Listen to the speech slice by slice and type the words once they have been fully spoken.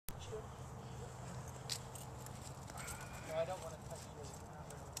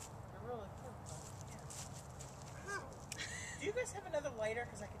lighter?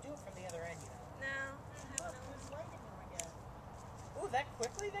 Because I could do it from the other end, you know. No, I don't have no. Who's lighting them again? Ooh, that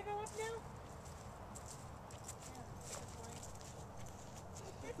quickly they go up now?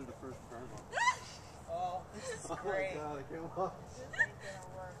 After the first turn off. Oh, this is Oh great. my god, I can't watch. This ain't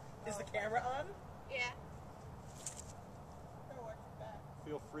gonna work. Is the camera on? Yeah. Better watch your back.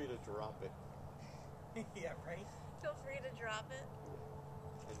 Feel free to drop it Yeah, right? Feel free to drop it.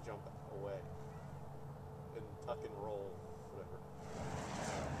 and jump away. And tuck and roll, whatever.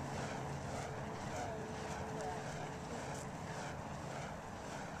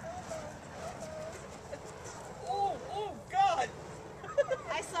 Oh, oh, God!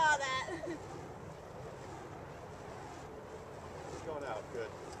 I saw that. It's going out, good.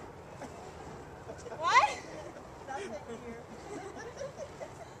 What? Nothing here.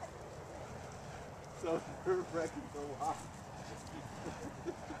 So nerve-wracking to watch.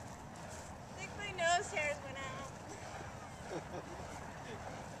 I think my nose hairs went out.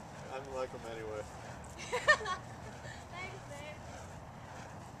 I like them anyway. Thanks, babe.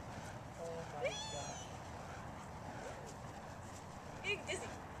 Oh, my God. Getting dizzy.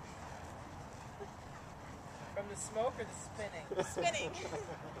 From the smoke or the spinning? Spinning.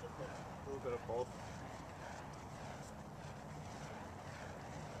 A little bit of both.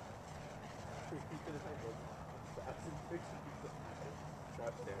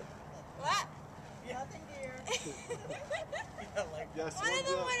 Trap stand. What? Nothing here. Yeah, like, Yes, One of one's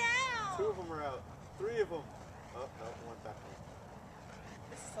them out. went out. 2 of them are out. 3 of them. Oh, no, one back home.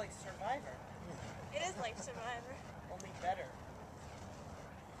 this is like Survivor. It is like Survivor. Only better.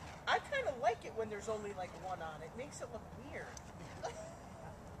 I kind of like it when there's only like one on. It makes it look weird.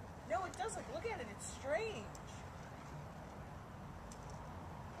 No, it doesn't. Look at it. It's strange.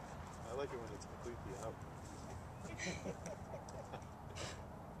 I like it when it's completely out.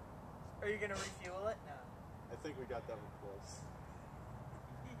 Are you going to refuel it? No. I think we got that one close.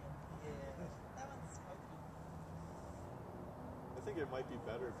 Yeah. That one's smoky. I think it might be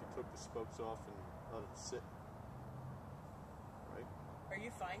better if you took the spokes off and let it sit. Right? Are you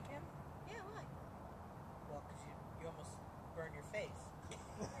fine, Kim? Yeah, why? Well, because you almost burned your face.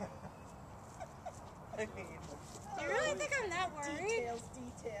 I mean, Do you really think I'm that worried? Details, The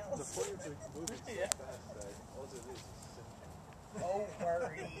details. point is like moving so Yeah. fast that all it is sinking oh,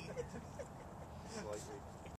 worried. slightly.